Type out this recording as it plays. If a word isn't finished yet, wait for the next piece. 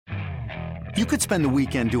You could spend the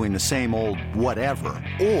weekend doing the same old whatever,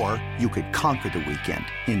 or you could conquer the weekend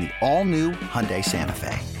in the all-new Hyundai Santa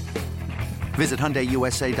Fe. Visit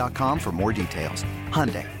HyundaiUSA.com for more details.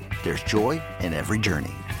 Hyundai, there's joy in every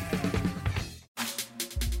journey.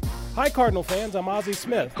 Hi, Cardinal fans. I'm Ozzie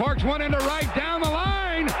Smith. Corks one into right, down the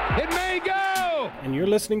line. It may go. And you're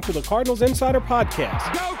listening to the Cardinals Insider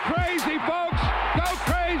Podcast. Go crazy, folks. Go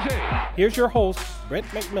crazy. Here's your host, Brett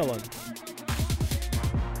McMillan.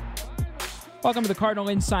 Welcome to the Cardinal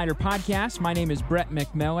Insider Podcast. My name is Brett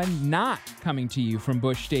McMillan, not coming to you from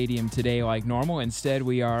Busch Stadium today like normal. Instead,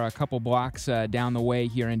 we are a couple blocks down the way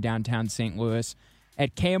here in downtown St. Louis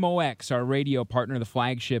at KMOX, our radio partner, the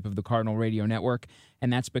flagship of the Cardinal Radio Network.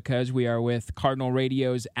 And that's because we are with Cardinal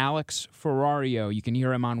Radio's Alex Ferrario. You can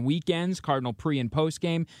hear him on weekends, Cardinal pre- and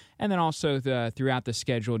post-game, and then also throughout the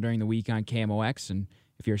schedule during the week on KMOX. And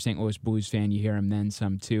if you're a St. Louis Blues fan, you hear him then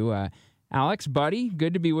some too. Alex, buddy,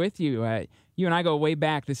 good to be with you. You and I go way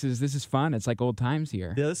back. This is fun. It's like old times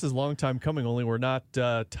here. Yeah, this is a long time coming, only we're not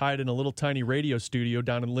tied in a little tiny radio studio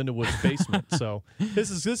down in Lindenwood's basement. So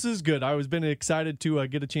this is good. I was been excited to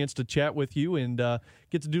get a chance to chat with you and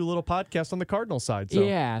get to do a little podcast on the Cardinal side. So.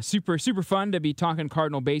 Yeah, super fun to be talking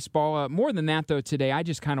Cardinal baseball. More than that, though, today I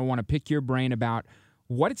just kind of want to pick your brain about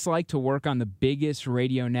what it's like to work on the biggest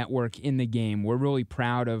radio network in the game. We're really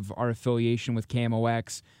proud of our affiliation with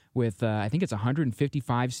KMOX with, I think it's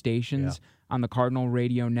 155 stations on the Cardinal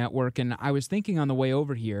Radio Network. And I was thinking on the way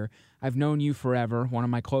over here, I've known you forever, one of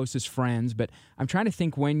my closest friends, but I'm trying to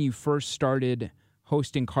think when you first started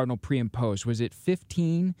hosting Cardinal Pre and Post. Was it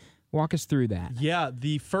 15? Walk us through that. Yeah,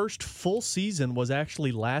 the first full season was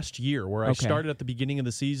actually last year, where I started at the beginning of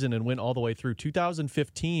the season and went all the way through.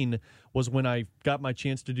 2015 was when I got my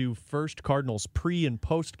chance to do first Cardinals pre and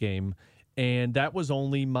post game, and that was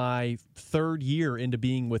only my third year into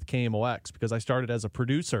being with KMOX because I started as a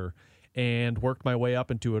producer and worked my way up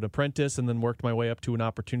into an apprentice and then worked my way up to an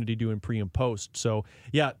opportunity doing pre and post. So,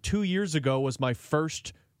 yeah, 2 years ago was my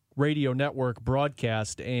first radio network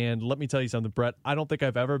broadcast, and let me tell you something, Brett, I don't think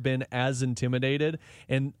I've ever been as intimidated.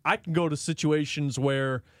 And I can go to situations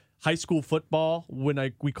where high school football,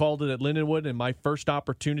 when we called it at Lindenwood, and my first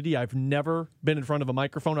opportunity, I've never been in front of a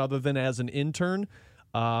microphone other than as an intern.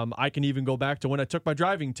 I can even go back to when I took my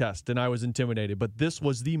driving test and I was intimidated, but this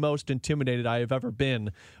was the most intimidated I have ever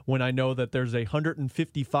been when I know that there's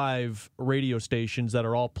 155 radio stations that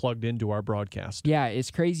are all plugged into our broadcast. Yeah,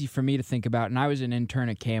 it's crazy for me to think about, and I was an intern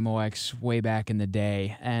at KMOX way back in the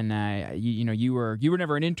day, and you were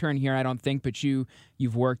never an intern here, I don't think, but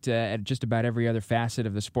you've worked at just about every other facet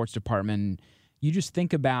of the sports department. You just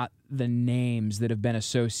think about the names that have been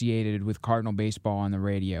associated with Cardinal baseball on the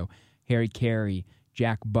radio. Harry Carey,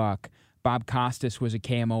 Jack Buck, Bob Costas was a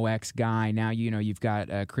KMOX guy. Now, you've got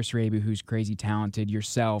Chris Raby, who's crazy talented.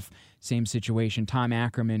 Yourself, same situation. Tom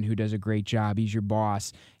Ackerman, who does a great job. He's your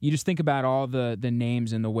boss. You just think about all the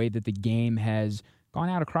names and the way that the game has gone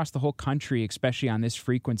out across the whole country, especially on this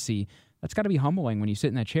frequency. That's got to be humbling when you sit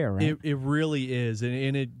in that chair, right? It really is.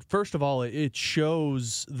 And it first of all, it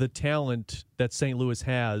shows the talent that St. Louis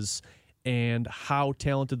has and how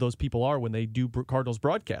talented those people are when they do Cardinals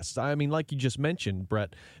broadcasts. I mean, like you just mentioned,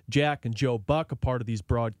 Brett, Jack and Joe Buck, a part of these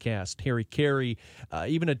broadcasts, Harry Carey,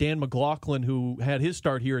 even a Dan McLaughlin who had his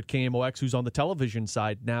start here at KMOX, who's on the television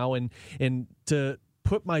side now. And to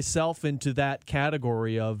put myself into that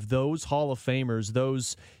category of those Hall of Famers,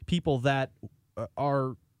 those people that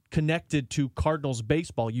are connected to Cardinals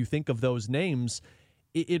baseball, you think of those names,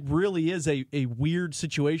 it really is a weird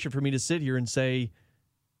situation for me to sit here and say,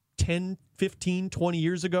 10, 15, 20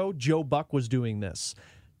 years ago, Joe Buck was doing this.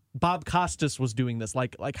 Bob Costas was doing this.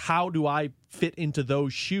 Like how do I fit into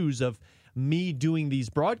those shoes of me doing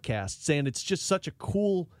these broadcasts? And it's just such a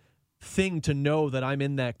cool thing to know that I'm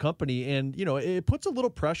in that company. And, it puts a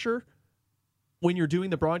little pressure when you're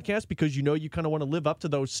doing the broadcast because you kind of want to live up to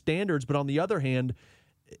those standards. But on the other hand,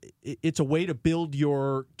 it's a way to build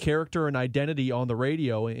your character and identity on the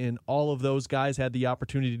radio, and all of those guys had the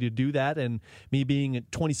opportunity to do that, and me being a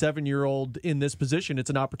 27-year-old in this position, it's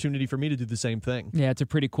an opportunity for me to do the same thing. Yeah, it's a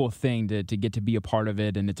pretty cool thing to get to be a part of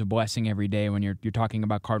it, and it's a blessing every day when you're talking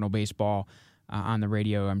about Cardinal baseball on the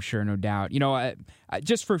radio, I'm sure, no doubt.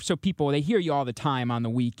 Just so people, they hear you all the time on the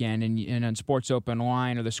weekend and on Sports Open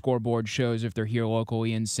Line or the scoreboard shows if they're here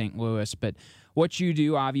locally in St. Louis, but what you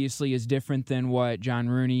do, obviously, is different than what John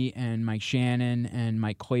Rooney and Mike Shannon and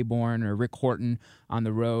Mike Claiborne or Rick Horton on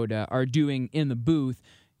the road are doing in the booth.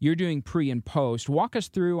 You're doing pre and post. Walk us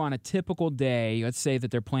through on a typical day. Let's say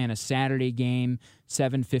that they're playing a Saturday game,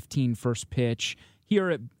 7:15 first pitch,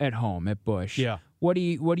 here at home at Busch. Yeah. What are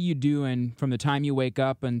you doing from the time you wake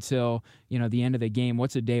up until the end of the game?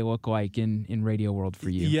 What's a day look like in radio world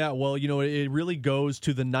for you? Yeah, well, it really goes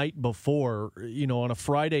to the night before. On a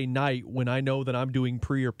Friday night when I know that I'm doing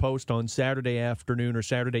pre or post on Saturday afternoon or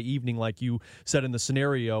Saturday evening, like you said in the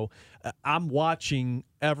scenario, I'm watching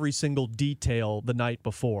every single detail the night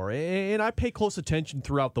before. And I pay close attention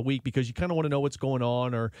throughout the week because you kind of want to know what's going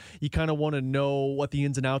on, or you kind of want to know what the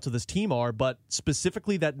ins and outs of this team are. But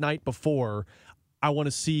specifically that night before, I want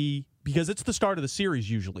to see, because it's the start of the series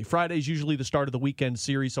usually. Friday's usually the start of the weekend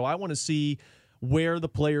series, so I want to see where the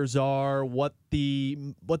players are, what the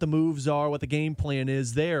moves are, what the game plan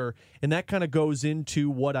is there, and that kind of goes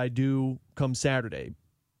into what I do come Saturday.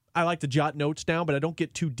 I like to jot notes down, but I don't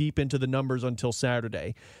get too deep into the numbers until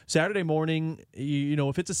Saturday. Saturday morning,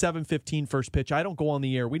 if it's a 7:15 first pitch, I don't go on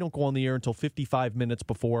the air. We don't go on the air until 55 minutes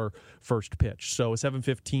before first pitch. So a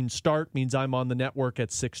 7:15 start means I'm on the network at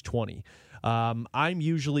 6:20. I'm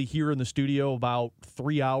usually here in the studio about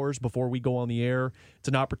 3 hours before we go on the air. It's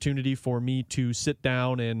an opportunity for me to sit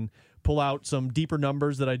down and pull out some deeper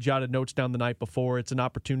numbers that I jotted notes down the night before. It's an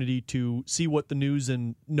opportunity to see what the news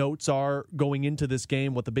and notes are going into this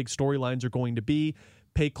game, what the big storylines are going to be,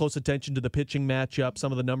 pay close attention to the pitching matchup,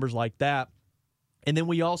 some of the numbers like that. And then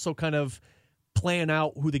we also kind of plan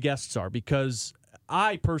out who the guests are, because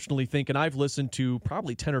I personally think, and I've listened to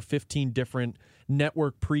probably 10 or 15 different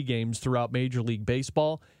network pregames throughout Major League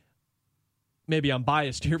Baseball. Maybe I'm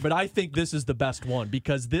biased here, but I think this is the best one,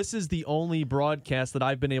 because this is the only broadcast that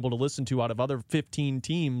I've been able to listen to out of other 15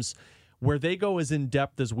 teams where they go as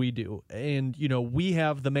in-depth as we do. And, we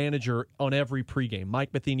have the manager on every pregame.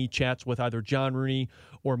 Mike Matheny chats with either John Rooney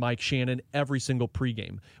or Mike Shannon every single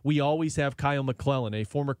pregame. We always have Kyle McClellan, a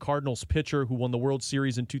former Cardinals pitcher who won the World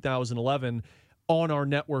Series in 2011, on our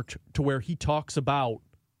network to where he talks about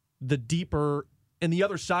the deeper and the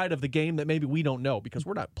other side of the game that maybe we don't know, because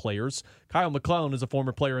we're not players. Kyle McClellan is a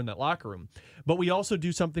former player in that locker room. But we also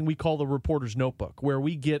do something we call the Reporter's Notebook, where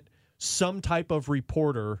we get some type of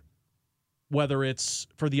reporter, whether it's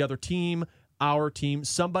for the other team, our team,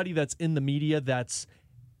 somebody that's in the media that's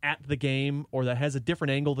at the game or that has a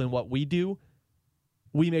different angle than what we do.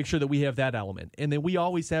 We make sure that we have that element. And then we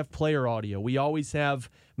always have player audio. We always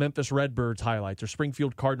have Memphis Redbirds highlights or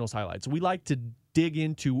Springfield Cardinals highlights. We like to dig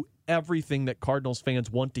into everything that Cardinals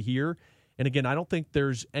fans want to hear. And again, I don't think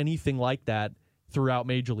there's anything like that throughout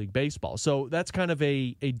Major League Baseball. So that's kind of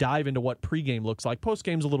a dive into what pregame looks like.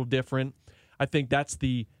 Postgame's a little different. I think that's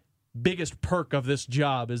the biggest perk of this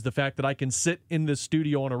job, is the fact that I can sit in this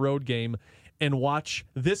studio on a road game and watch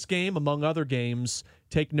this game, among other games,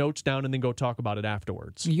 take notes down, and then go talk about it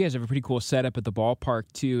afterwards. You guys have a pretty cool setup at the ballpark,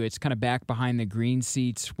 too. It's kind of back behind the green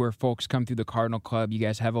seats where folks come through the Cardinal Club. You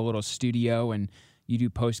guys have a little studio, and you do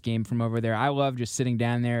post-game from over there. I love just sitting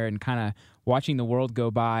down there and kind of watching the world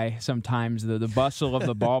go by sometimes, the bustle of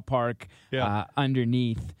the ballpark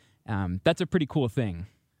underneath. That's a pretty cool thing.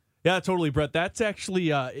 Yeah, totally, Brett. That's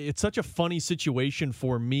actually, it's such a funny situation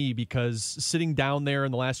for me, because sitting down there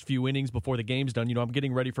in the last few innings before the game's done, I'm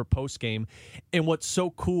getting ready for postgame. And what's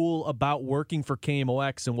so cool about working for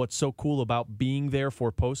KMOX and what's so cool about being there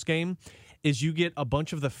for postgame is you get a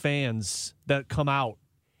bunch of the fans that come out,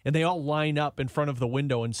 and they all line up in front of the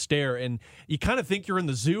window and stare, and you kind of think you're in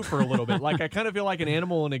the zoo for a little bit. Like, I kind of feel like an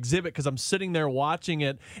animal in an exhibit, because I'm sitting there watching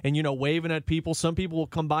it and, waving at people. Some people will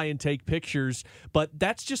come by and take pictures, but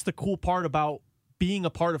that's just the cool part about being a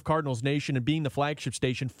part of Cardinals Nation and being the flagship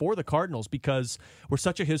station for the Cardinals, because we're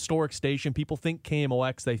such a historic station. People think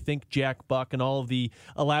KMOX, they think Jack Buck and all of the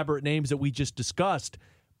elaborate names that we just discussed.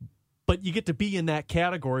 But you get to be in that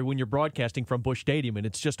category when you're broadcasting from Busch Stadium, and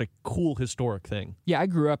it's just a cool, historic thing. Yeah, I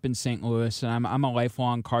grew up in St. Louis, and I'm a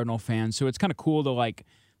lifelong Cardinal fan, so it's kind of cool to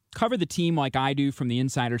cover the team like I do from the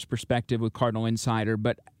insider's perspective with Cardinal Insider.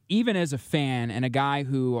 But even as a fan and a guy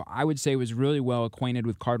who I would say was really well acquainted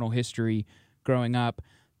with Cardinal history growing up,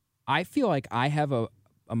 I feel like I have a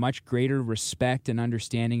much greater respect and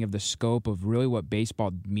understanding of the scope of really what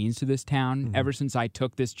baseball means to this town ever since I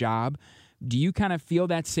took this job. Do you kind of feel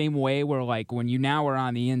that same way where, when you now are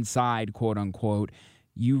on the inside, quote unquote,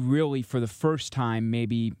 you really, for the first time,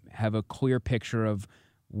 maybe have a clear picture of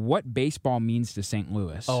what baseball means to St.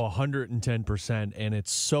 Louis? Oh, 110%. And it's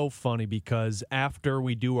so funny, because after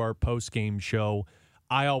we do our post-game show,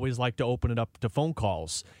 I always like to open it up to phone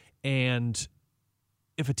calls. And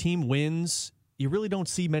if a team wins, you really don't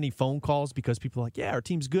see many phone calls, because people are like, yeah, our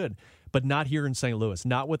team's good. But not here in St. Louis,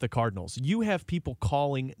 not with the Cardinals. You have people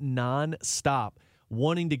calling nonstop,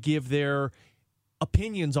 wanting to give their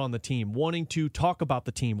opinions on the team, wanting to talk about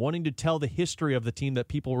the team, wanting to tell the history of the team that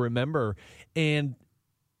people remember. And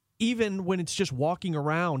even when it's just walking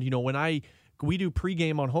around, when I we do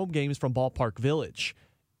pregame on home games from Ballpark Village.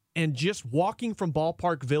 And just walking from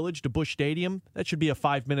Ballpark Village to Busch Stadium, that should be a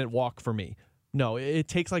 5-minute walk for me. No, it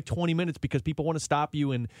takes like 20 minutes because people want to stop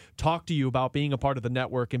you and talk to you about being a part of the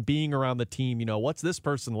network and being around the team. You know, what's this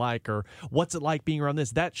person like, or what's it like being around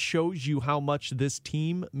this? That shows you how much this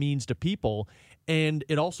team means to people. And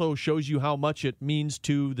it also shows you how much it means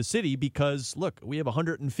to the city because, look, we have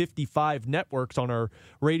 155 networks on our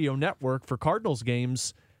radio network for Cardinals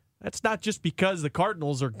games. That's not just because the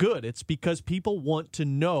Cardinals are good. It's because people want to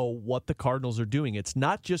know what the Cardinals are doing. It's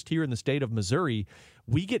not just here in the state of Missouri.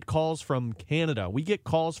 We get calls from Canada. We get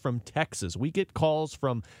calls from Texas. We get calls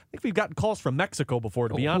from, I think we've gotten calls from Mexico before,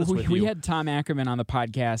 to be honest with you. We had Tom Ackerman on the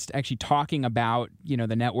podcast actually talking about, you know,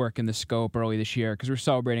 the network and the scope early this year because we're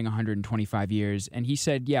celebrating 125 years. And he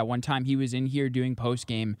said, yeah, one time he was in here doing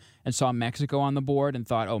postgame and saw Mexico on the board and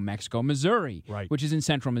thought, oh, Mexico, Missouri, right, which is in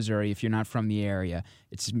central Missouri if you're not from the area.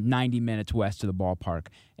 It's 90 minutes west of the ballpark.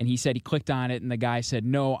 And he said he clicked on it and the guy said,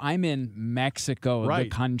 no, I'm in Mexico, right, the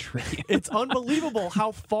country. It's unbelievable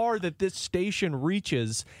how far that this station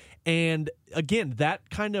reaches. And again, that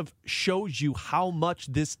kind of shows you how much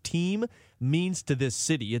this team means to this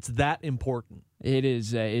city. It's that important. It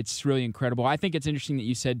is. It's really incredible. I think it's interesting that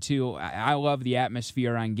you said, too, I love the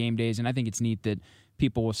atmosphere on game days, and I think it's neat that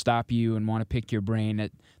people will stop you and want to pick your brain.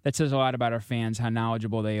 That says a lot about our fans, how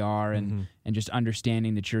knowledgeable they are, and just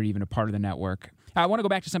understanding that you're even a part of the network. I want to go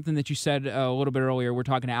back to something that you said a little bit earlier. We're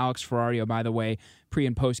talking to Alex Ferrario, by the way, pre-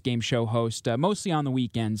 and post-game show host, mostly on the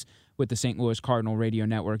weekends with the St. Louis Cardinal Radio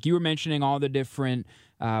Network. You were mentioning all the different,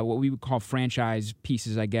 what we would call franchise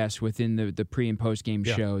pieces, I guess, within the pre- and post-game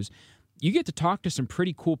shows. You get to talk to some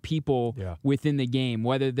pretty cool people within the game,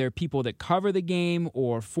 whether they're people that cover the game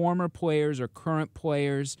or former players or current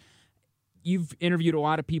players. You've interviewed a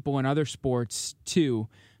lot of people in other sports, too.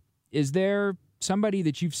 Is there somebody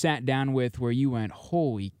that you've sat down with where you went,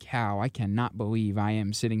 holy cow, I cannot believe I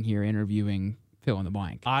am sitting here interviewing fill in the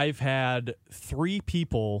blank? I've had 3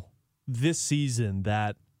 people this season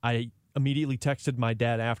that I immediately texted my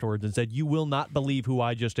dad afterwards and said, you will not believe who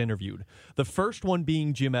I just interviewed. The first one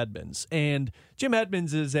being Jim Edmonds. And Jim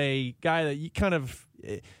Edmonds is a guy that you kind of,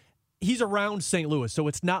 he's around St. Louis, so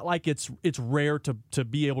it's not like it's rare to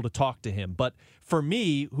be able to talk to him. But for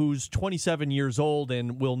me, who's 27 years old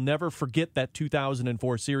and will never forget that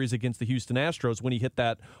 2004 series against the Houston Astros when he hit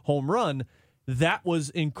that home run, that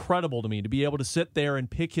was incredible to me, to be able to sit there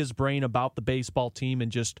and pick his brain about the baseball team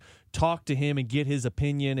and just talk to him and get his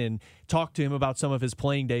opinion and talk to him about some of his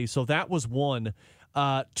playing days. So that was one.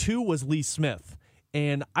 2 was Lee Smith.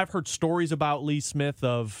 And I've heard stories about Lee Smith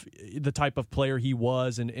of the type of player he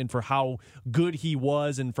was and for how good he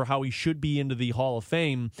was and for how he should be into the Hall of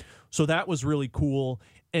Fame. So that was really cool.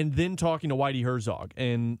 And then talking to Whitey Herzog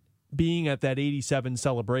and being at that 87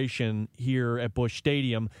 celebration here at Busch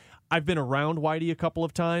Stadium. I've been around Whitey a couple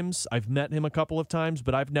of times. I've met him a couple of times,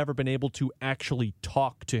 but I've never been able to actually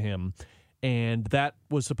talk to him. And that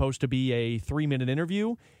was supposed to be a 3-minute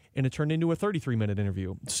interview, and it turned into a 33-minute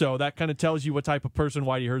interview. So that kind of tells you what type of person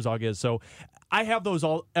Whitey Herzog is. So I have those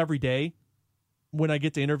all every day when I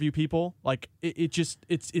get to interview people. Like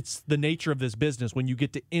it's the nature of this business when you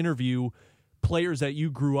get to interview players that you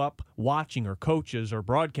grew up watching or coaches or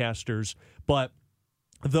broadcasters. But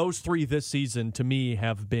those 3 this season, to me,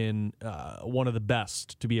 have been one of the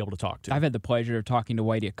best to be able to talk to. I've had the pleasure of talking to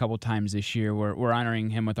Whitey a couple times this year. We're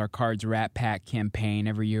honoring him with our Cards Rat Pack campaign.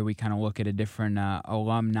 Every year we kind of look at a different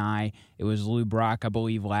alumni. It was Lou Brock, I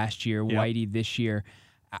believe, last year, Whitey this year.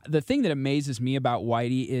 The thing that amazes me about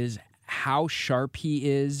Whitey is how sharp he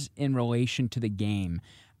is in relation to the game.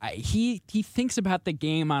 He thinks about the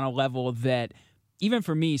game on a level that, even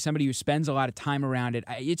for me, somebody who spends a lot of time around it,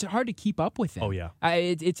 it's hard to keep up with him. Oh, yeah.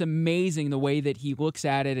 It's amazing the way that he looks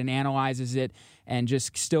at it and analyzes it and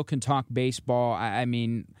just still can talk baseball. I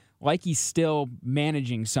mean, like he's still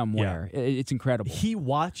managing somewhere. Yeah. It's incredible. He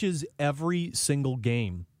watches every single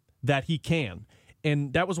game that he can.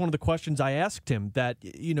 And that was one of the questions I asked him, that,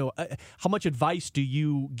 how much advice do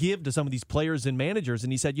you give to some of these players and managers?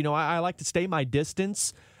 And he said, I like to stay my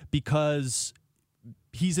distance because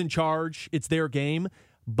he's in charge. It's their game,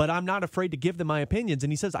 but I'm not afraid to give them my opinions.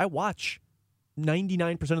 And he says, I watch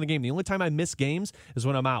 99% of the game. The only time I miss games is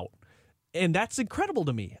when I'm out. And that's incredible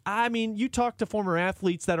to me. I mean, you talk to former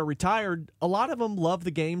athletes that are retired. A lot of them love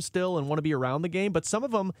the game still and want to be around the game, but some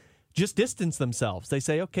of them just distance themselves. They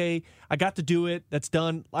say, okay, I got to do it. That's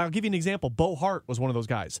done. I'll give you an example. Bo Hart was one of those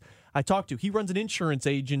guys I talked to. He runs an insurance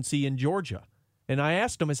agency in Georgia. And I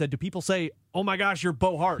asked him, I said, do people say, oh my gosh, you're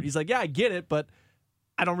Bo Hart? He's like, yeah, I get it, but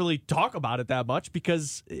I don't really talk about it that much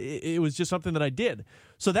because it was just something that I did.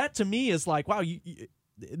 So that to me is like, wow,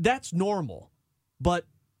 that's normal. But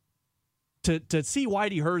to see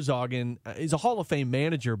Whitey Herzog, and he's a Hall of Fame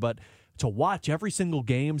manager, but to watch every single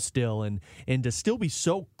game still and to still be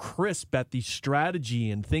so crisp at the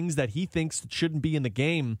strategy and things that he thinks shouldn't be in the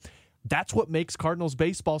game, that's what makes Cardinals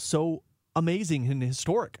baseball so amazing and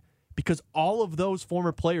historic, because all of those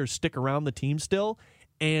former players stick around the team still,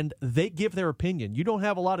 and they give their opinion. You don't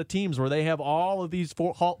have a lot of teams where they have all of these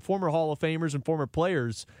former Hall of Famers and former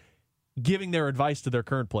players giving their advice to their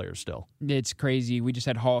current players still. It's crazy. We just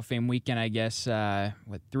had Hall of Fame weekend, I guess,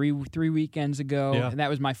 three weekends ago, Yeah. and that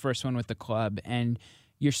was my first one with the club. And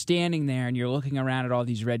you're standing there and you're looking around at all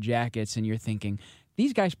these red jackets, and you're thinking,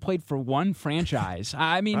 these guys played for one franchise.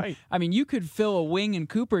 Right. I mean, you could fill a wing in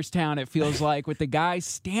Cooperstown, it feels like, with the guys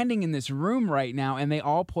standing in this room right now, and they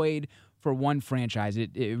all played for one franchise.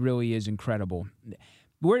 It really is incredible.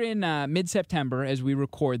 We're in mid-September as we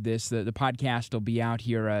record this. The podcast will be out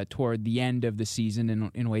here toward the end of the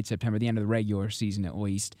season, in late September, the end of the regular season at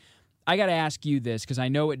least. I got to ask you this, because I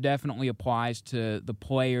know it definitely applies to the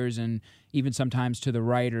players and even sometimes to the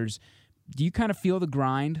writers. Do you kind of feel the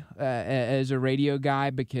grind as a radio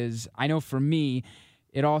guy? Because I know for me,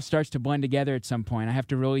 it all starts to blend together at some point. I have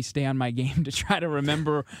to really stay on my game to try to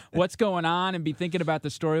remember what's going on and be thinking about the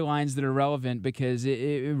storylines that are relevant, because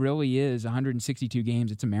it really is 162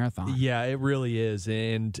 games. It's a marathon. Yeah, it really is.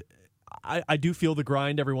 And I do feel the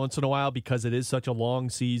grind every once in a while, because it is such a long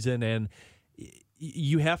season, and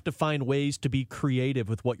you have to find ways to be creative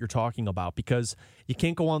with what you're talking about, because you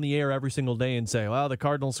can't go on the air every single day and say, well, the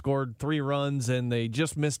Cardinals scored 3 runs and they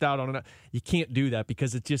just missed out on it. You can't do that,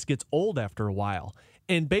 because it just gets old after a while.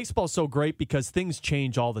 And baseball's so great because things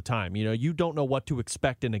change all the time. You know, you don't know what to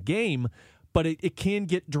expect in a game, but it can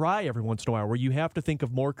get dry every once in a while where you have to think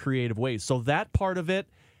of more creative ways. So that part of it,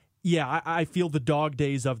 yeah, I feel the dog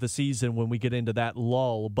days of the season when we get into that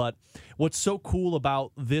lull. But what's so cool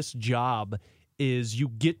about this job is you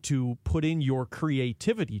get to put in your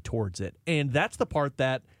creativity towards it. And that's the part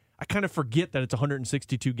that I kind of forget, that it's a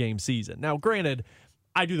 162-game season. Now, granted,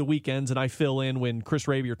 I do the weekends and I fill in when Chris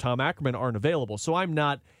Raby or Tom Ackerman aren't available. So I'm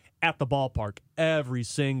not at the ballpark every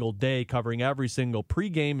single day covering every single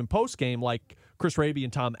pregame and postgame like Chris Raby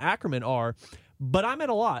and Tom Ackerman are. But I'm in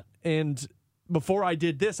a lot. And before I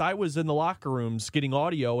did this, I was in the locker rooms getting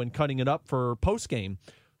audio and cutting it up for postgame.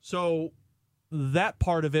 So that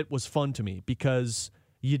part of it was fun to me, because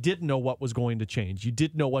you didn't know what was going to change. You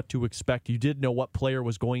didn't know what to expect. You didn't know what player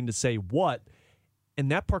was going to say what. And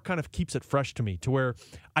that part kind of keeps it fresh to me, to where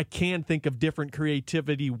I can think of different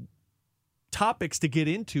creativity topics to get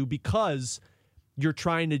into, because you're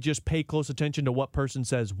trying to just pay close attention to what person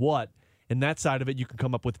says what. And that side of it, you can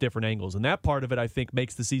come up with different angles. And that part of it, I think,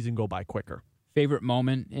 makes the season go by quicker. Favorite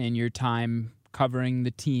moment in your time covering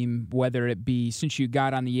the team, whether it be since you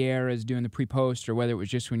got on the air as doing the pre-post, or whether it was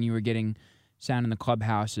just when you were getting sound in the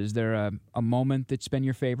clubhouse? Is there a moment that's been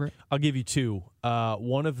your favorite? I'll give you 2.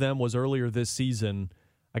 One of them was earlier this season.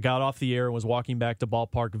 I got off the air and was walking back to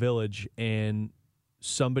Ballpark Village, and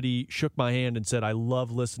somebody shook my hand and said, "I love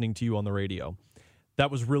listening to you on the radio." That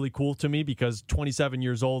was really cool to me, because 27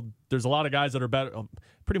 years old, there's a lot of guys that are better.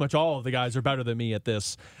 Pretty much all of the guys are better than me at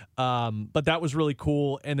this. But that was really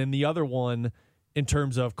cool. And then the other one, in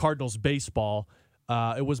terms of Cardinals baseball,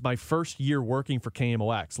 it was my first year working for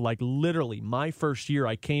KMOX. Like, literally, my first year,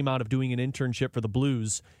 I came out of doing an internship for the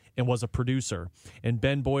Blues and was a producer. And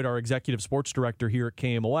Ben Boyd, our executive sports director here at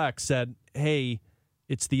KMOX, said, "Hey,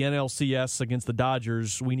 it's the NLCS against the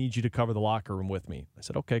Dodgers. We need you to cover the locker room with me." I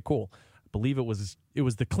said, "Okay, cool." I believe it was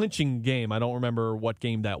the clinching game. I don't remember what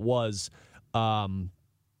game that was.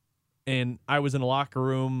 And I was in a locker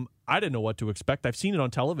room. I didn't know what to expect. I've seen it on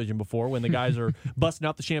television before, when the guys are busting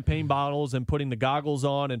out the champagne bottles and putting the goggles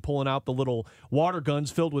on and pulling out the little water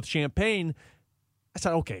guns filled with champagne. I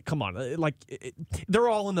said, okay, come on. They're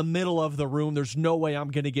all in the middle of the room. There's no way I'm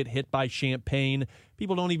going to get hit by champagne.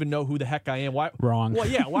 People don't even know who the heck I am. Why? Wrong. Well,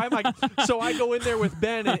 yeah. Why am I? So I go in there with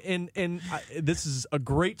Ben, and this is a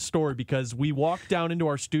great story, because we walk down into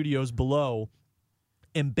our studios below,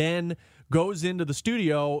 and Ben goes into the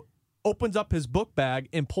studio, opens up his book bag,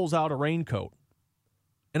 and pulls out a raincoat.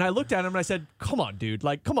 And I looked at him and I said, "Come on, dude.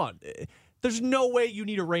 Like, come on. There's no way you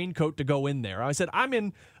need a raincoat to go in there." I said, I'm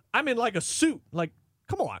in like a suit. Like,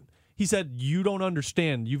 come on. He said, "You don't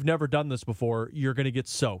understand. You've never done this before. You're going to get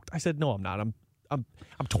soaked." I said, "No, I'm not. I'm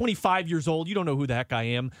 25 years old. You don't know who the heck I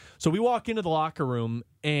am." So we walk into the locker room,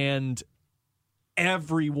 and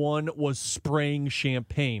everyone was spraying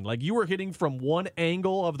champagne. Like, you were hitting from one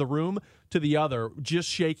angle of the room to the other, just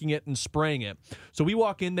shaking it and spraying it. So we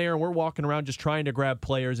walk in there, and we're walking around just trying to grab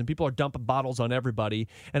players, and people are dumping bottles on everybody.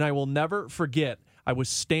 And I will never forget, I was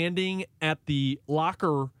standing at the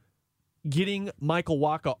locker getting Michael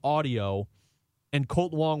Wacha audio, and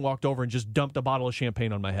Colt Wong walked over and just dumped a bottle of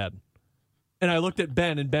champagne on my head. And I looked at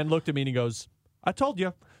Ben, and Ben looked at me and he goes, I told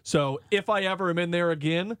you. So if I ever am in there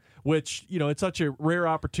again, which, it's such a rare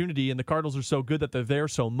opportunity, and the Cardinals are so good that they're there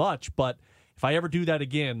so much, but if I ever do that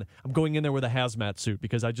again, I'm going in there with a hazmat suit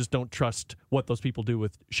because I just don't trust what those people do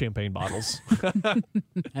with champagne bottles.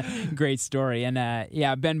 Great story. And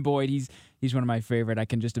Ben Boyd, he's one of my favorite. I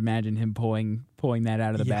can just imagine him pulling that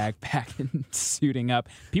out of the backpack and suiting up.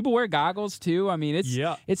 People wear goggles too. I mean,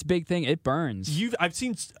 it's a big thing. It burns.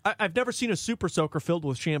 I've never seen a Super Soaker filled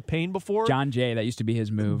with champagne before. John Jay, that used to be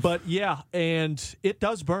his move. But and it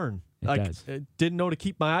does burn. It does. I didn't know to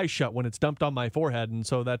keep my eyes shut when it's dumped on my forehead, and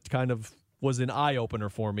so that kind of was an eye-opener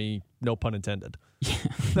for me, no pun intended.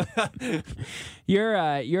 You're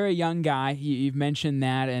a young guy. You've mentioned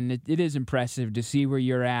that, and it is impressive to see where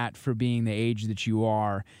you're at for being the age that you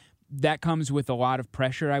are. That comes with a lot of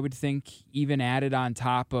pressure, I would think, even added on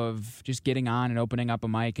top of just getting on and opening up a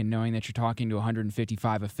mic and knowing that you're talking to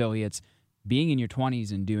 155 affiliates. Being in your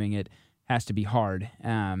 20s and doing it has to be hard.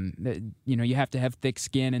 You have to have thick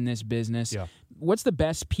skin in this business. Yeah. What's the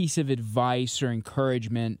best piece of advice or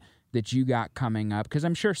encouragement that you got coming up? Because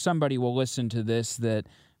I'm sure somebody will listen to this that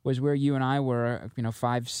was where you and I were,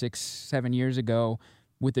 5, 6, 7 years ago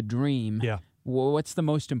with a dream. Yeah. What's the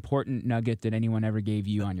most important nugget that anyone ever gave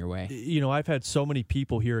you on your way? I've had so many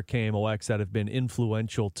people here at KMOX that have been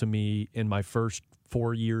influential to me in my first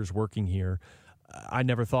 4 years working here. I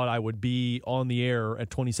never thought I would be on the air at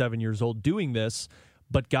 27 years old doing this,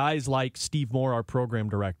 but guys like Steve Moore, our program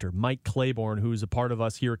director, Mike Claiborne, who's a part of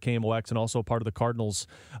us here at KMOX and also a part of the Cardinals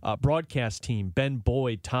broadcast team, Ben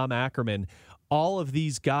Boyd, Tom Ackerman, all of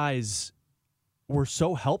these guys were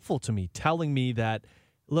so helpful to me, telling me that,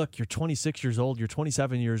 look, you're 26 years old, you're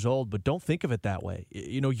 27 years old, but don't think of it that way.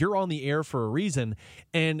 You're on the air for a reason.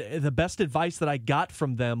 And the best advice that I got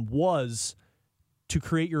from them was to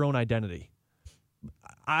create your own identity.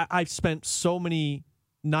 I've spent so many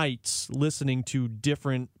nights listening to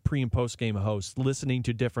different pre- and post-game hosts, listening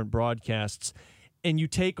to different broadcasts, and you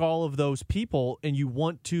take all of those people and you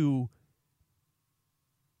want to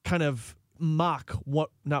kind of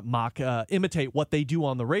imitate what they do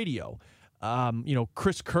on the radio.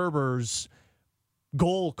 Chris Kerber's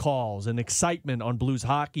goal calls and excitement on Blues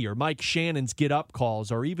hockey, or Mike Shannon's get up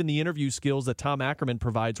calls, or even the interview skills that Tom Ackerman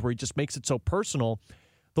provides where he just makes it so personal.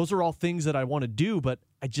 Those are all things that I want to do, but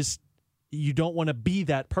you don't want to be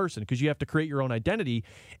that person because you have to create your own identity.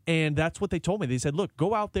 And that's what they told me. They said, look,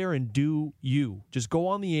 go out there and do you. Just go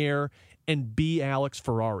on the air and be Alex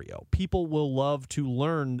Ferrario. People will love to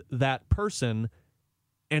learn that person.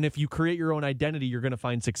 And if you create your own identity, you're going to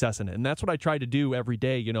find success in it. And that's what I try to do every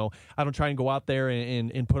day. I don't try and go out there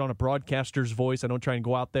and put on a broadcaster's voice. I don't try and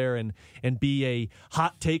go out there and be a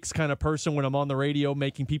hot takes kind of person when I'm on the radio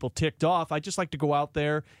making people ticked off. I just like to go out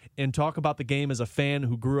there and talk about the game as a fan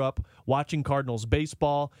who grew up watching Cardinals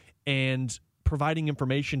baseball and providing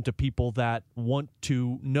information to people that want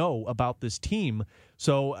to know about this team.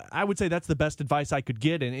 So I would say that's the best advice I could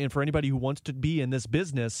get. And for anybody who wants to be in this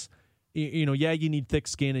business, you need thick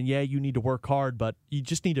skin, and you need to work hard, but you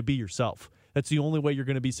just need to be yourself. That's the only way you're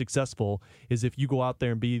going to be successful, is if you go out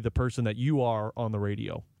there and be the person that you are on the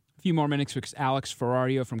radio. A few more minutes with Alex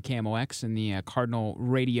Ferrario from KMOX and the Cardinal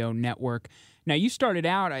Radio Network. Now, you started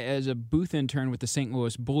out as a booth intern with the St.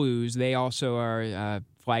 Louis Blues. They also are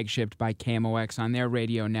flagshipped by KMOX on their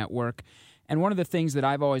radio network. And one of the things that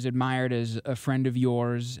I've always admired as a friend of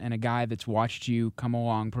yours and a guy that's watched you come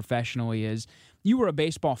along professionally is you were a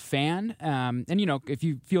baseball fan. And, if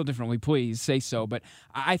you feel differently, please say so. But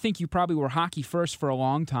I think you probably were hockey first for a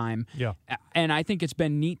long time. Yeah. And I think it's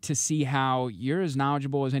been neat to see how you're as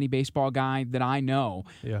knowledgeable as any baseball guy that I know.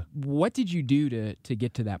 Yeah. What did you do to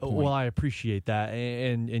get to that point? Well, I appreciate that.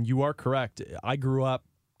 And you are correct. I grew up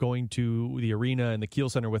going to the arena and the Kiel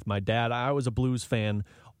Center with my dad. I was a Blues fan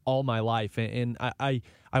all my life. And I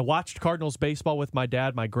watched Cardinals baseball with my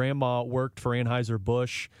dad. My grandma worked for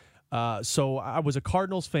Anheuser-Busch. So I was a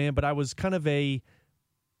Cardinals fan, but I was kind of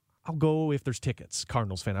I'll go if there's tickets,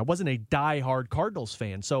 Cardinals fan. I wasn't a diehard Cardinals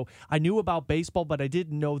fan. So I knew about baseball, but I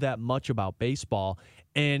didn't know that much about baseball.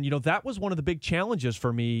 And, that was one of the big challenges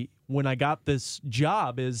for me when I got this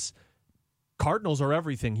job is Cardinals are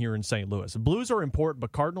everything here in St. Louis. Blues are important,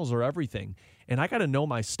 but Cardinals are everything. And I got to know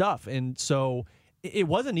my stuff. And so it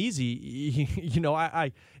wasn't easy.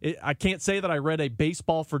 I can't say that I read a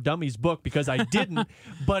Baseball for Dummies book because I didn't,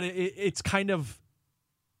 but it's kind of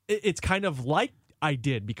like I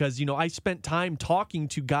did because, I spent time talking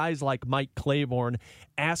to guys like Mike Claiborne,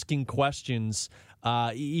 asking questions.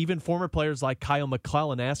 even former players like Kyle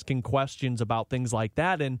McClellan asking questions about things like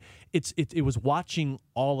that. And it was watching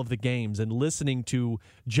all of the games and listening to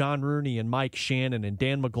John Rooney and Mike Shannon and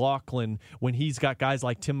Dan McLaughlin when he's got guys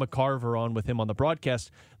like Tim McCarver on with him on the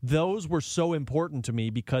broadcast. Those were so important to me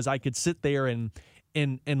because I could sit there and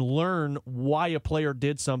learn why a player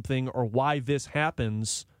did something or why this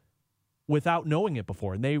happens without knowing it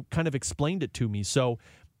before. And they kind of explained it to me. So,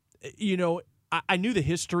 I knew the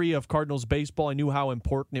history of Cardinals baseball. I knew how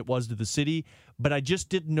important it was to the city, but I just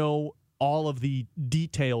didn't know all of the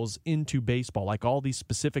details into baseball, like all these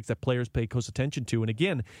specifics that players pay close attention to. And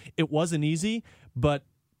again, it wasn't easy, but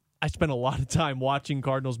I spent a lot of time watching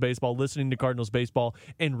Cardinals baseball, listening to Cardinals baseball,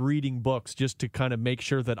 and reading books just to kind of make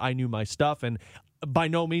sure that I knew my stuff. And by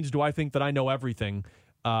no means do I think that I know everything.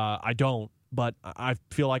 I don't. But I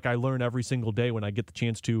feel like I learn every single day when I get the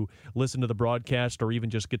chance to listen to the broadcast or even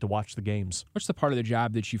just get to watch the games. What's the part of the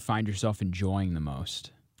job that you find yourself enjoying the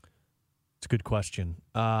most? It's a good question.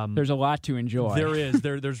 There's a lot to enjoy. There is.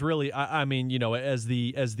 There's really. I mean, as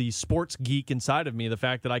the sports geek inside of me, the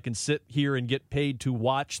fact that I can sit here and get paid to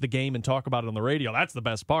watch the game and talk about it on the radio, that's the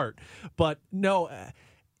best part. But no,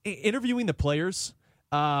 interviewing the players.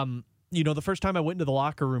 The first time I went into the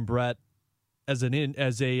locker room, Brett, as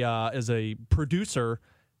a producer,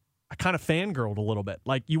 I kind of fangirled a little bit.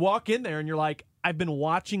 Like, you walk in there and you're like, I've been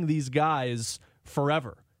watching these guys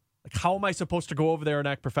forever. Like, how am I supposed to go over there and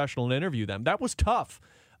act professional and interview them? That was tough.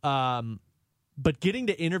 But getting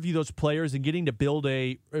to interview those players and getting to build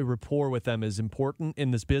a rapport with them is important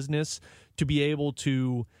in this business. To be able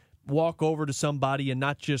to walk over to somebody and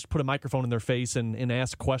not just put a microphone in their face and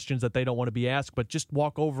ask questions that they don't want to be asked, but just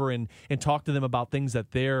walk over and talk to them about things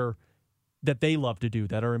that they love to do,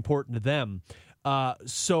 that are important to them.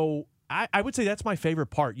 So I would say that's my favorite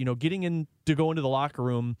part. Getting in to go into the locker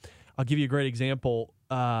room. I'll give you a great example.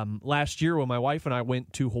 Last year when my wife and I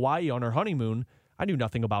went to Hawaii on our honeymoon, I knew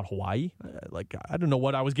nothing about Hawaii. I don't know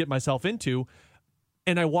what I was getting myself into.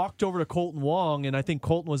 And I walked over to Colton Wong, and I think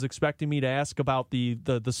Colton was expecting me to ask about the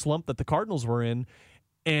slump that the Cardinals were in.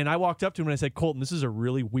 And I walked up to him and I said, Colton, this is a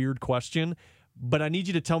really weird question, but I need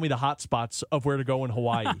you to tell me the hot spots of where to go in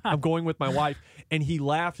Hawaii. I'm going with my wife. And he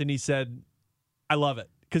laughed and he said, I love it.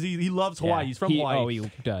 Because he loves Hawaii. He's from Hawaii. Oh, he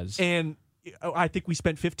does. And I think we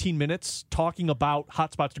spent 15 minutes talking about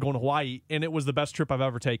hot spots to go in Hawaii, and it was the best trip I've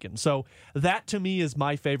ever taken. So that, to me, is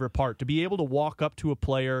my favorite part, to be able to walk up to a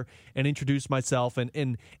player and introduce myself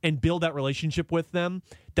and build that relationship with them.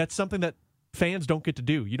 That's something that fans don't get to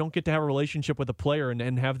do. You don't get to have a relationship with a player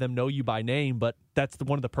and have them know you by name, but that's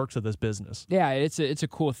one of the perks of this business. Yeah, it's a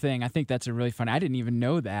cool thing. I think that's a really fun. I didn't even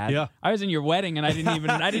know that. Yeah, I was in your wedding and I didn't even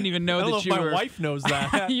know I don't know that if my wife knows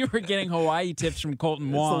that. You were getting Hawaii tips from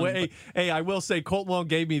Colton Wong. Hey, I will say Colton Wong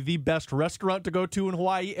gave me the best restaurant to go to in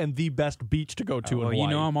Hawaii and the best beach to go to in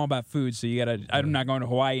Hawaii. I'm all about food, so you gotta. I'm not going to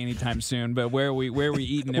Hawaii anytime soon. But where are we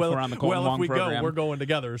eating if we're on the Colton Wong program? Well, if we go, we're going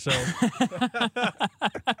together. So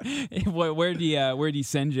where do you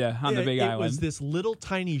send you on the Big Island? It was this little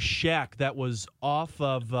tiny shack that was off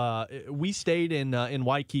of. We stayed in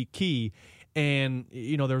Waikiki, and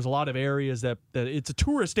there's a lot of areas that it's a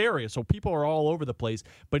tourist area, so people are all over the place.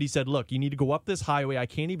 But he said, "Look, you need to go up this highway. I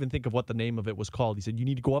can't even think of what the name of it was called." He said, "You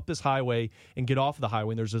need to go up this highway and get off the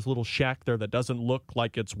highway. And there's this little shack there that doesn't look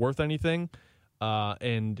like it's worth anything."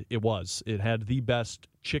 And it was. It had the best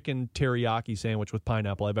chicken teriyaki sandwich with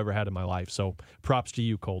pineapple I've ever had in my life. So props to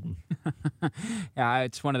you, Colton. Yeah,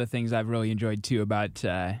 it's one of the things I've really enjoyed, too, about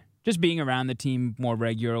just being around the team more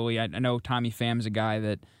regularly. I know Tommy Pham's a guy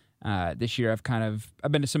that this year I've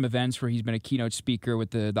been to some events where he's been a keynote speaker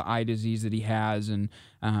with the eye disease that he has, and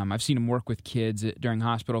I've seen him work with kids during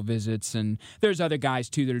hospital visits, and there's other guys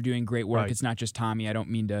too that are doing great work. Right. It's not just Tommy. I don't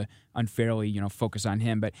mean to unfairly focus on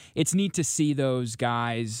him, but it's neat to see those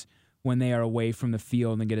guys when they are away from the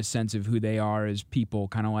field and get a sense of who they are as people,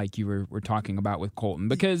 kind of like you were talking about with Colton,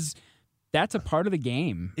 because that's a part of the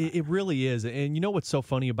game. It really is. And you know what's so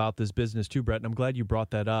funny about this business too, Brett, and I'm glad you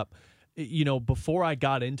brought that up. Before I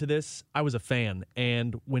got into this, I was a fan.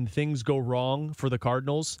 And when things go wrong for the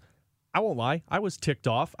Cardinals, I won't lie, I was ticked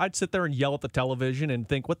off. I'd sit there and yell at the television and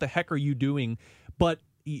think, what the heck are you doing? But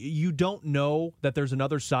you don't know that there's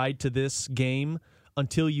another side to this game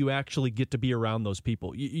until you actually get to be around those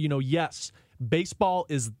people. Yes, baseball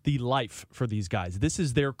is the life for these guys. This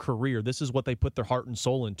is their career. This is what they put their heart and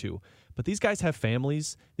soul into. But these guys have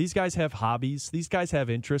families. These guys have hobbies. These guys have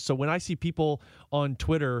interests. So when I see people on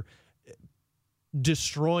Twitter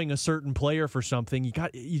destroying a certain player for something,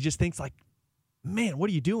 you just think like, man, what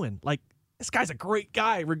are you doing? Like, this guy's a great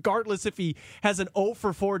guy, regardless if he has an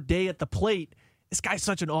 0-for-4 day at the plate. this guy's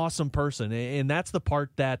such an awesome person. And that's the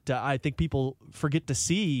part that I think people forget to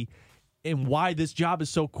see and why this job is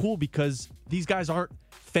so cool, because these guys aren't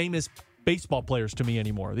famous baseball players to me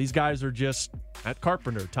anymore. These guys are just Matt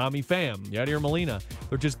Carpenter, Tommy Pham, Yadier Molina.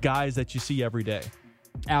 They're just guys that you see every day.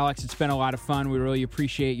 Alex, it's been a lot of fun. We really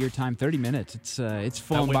appreciate your time. 30 minutes. It's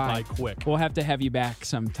flown by quick. We'll have to have you back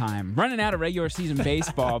sometime. Running out of regular season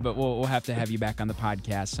baseball, but we'll have to have you back on the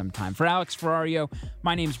podcast sometime. For Alex Ferrario,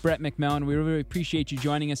 my name's Brett McMillan. We really appreciate you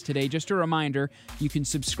joining us today. Just a reminder, you can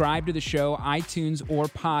subscribe to the show, iTunes or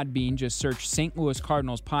Podbean. Just search St. Louis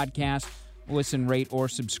Cardinals Podcast. Listen, rate, or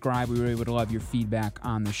subscribe. We really would love your feedback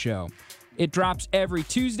on the show. It drops every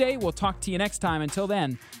Tuesday. We'll talk to you next time. Until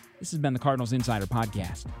then, this has been the Cardinals Insider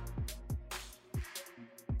Podcast.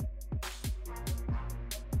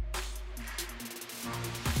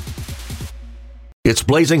 It's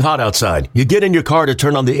blazing hot outside. You get in your car to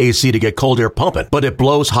turn on the AC to get cold air pumping, but it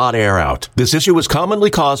blows hot air out. This issue is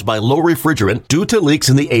commonly caused by low refrigerant due to leaks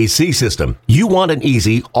in the AC system. You want an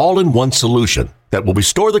easy, all-in-one solution that will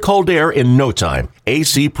restore the cold air in no time.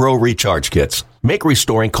 AC Pro Recharge Kits make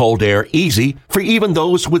restoring cold air easy for even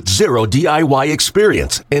those with zero DIY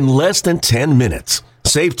experience in less than 10 minutes.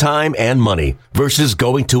 Save time and money versus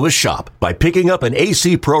going to a shop by picking up an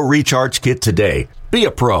AC Pro Recharge Kit today. Be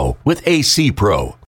a pro with AC Pro.